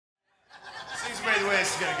way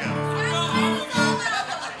this is gonna go.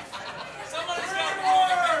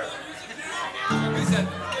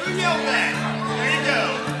 You yelled that. There you go.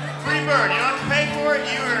 Free bird. You don't have to pay for it.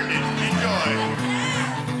 You earned it. Enjoy.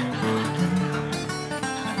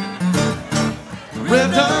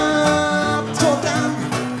 Revved up, tore down,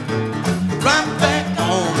 right back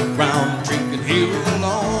on the ground, drinking here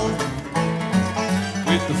alone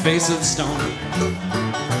with the face of stone.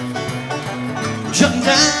 Shutting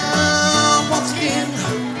down once again,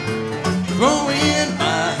 throwing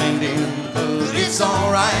my hand in, but it's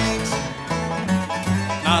alright,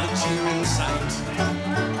 not a cheer in sight.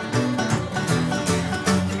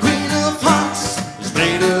 The Queen of Hearts has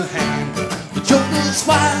played her hand, the Joker's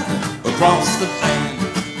wild across the land.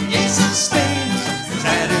 The Ace of Spades has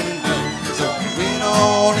had enough, so win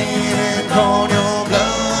on in and draw your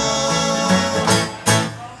blood.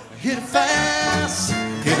 Hit it fast,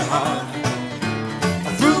 hit it hard.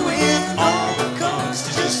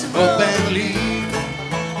 Up and leave,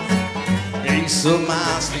 ace of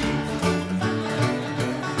my sleeve.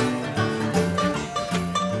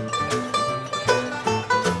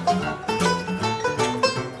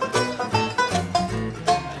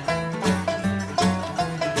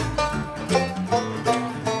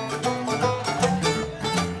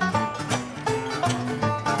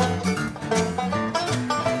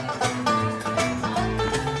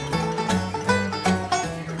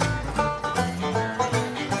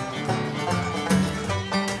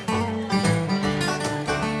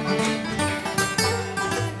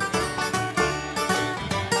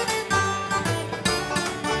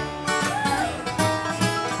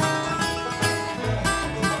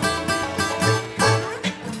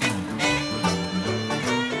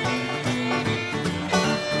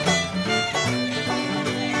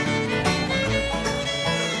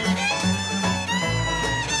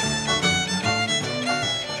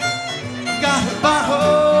 Got a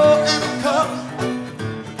bottle and a cup,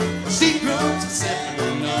 secrets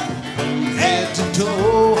setting up from head to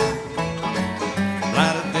toe,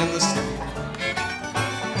 lighter than the sun.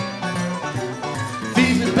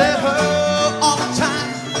 Feeling better all the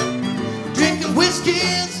time, drinking whiskey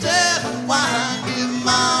instead of wine. Give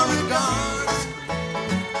my regards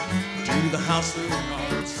to the House of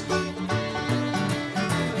Cards.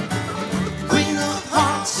 Queen of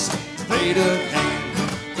Hearts played her hand.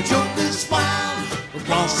 The Joker's wild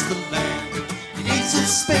across the land. The Ace of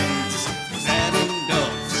Spades has had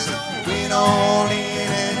enough, so win all in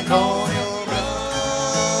and call your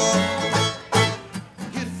bluff.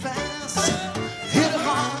 Hit it fast, hit it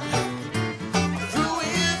hard, threw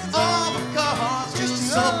in all the cards,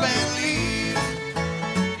 just up and leave.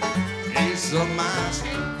 Ace of my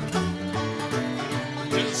sleeve,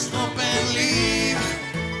 just up and leave.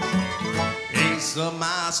 Ace of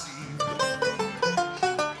my sleeve.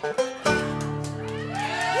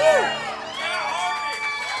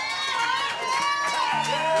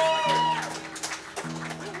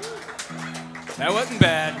 That wasn't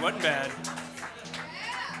bad, wasn't bad.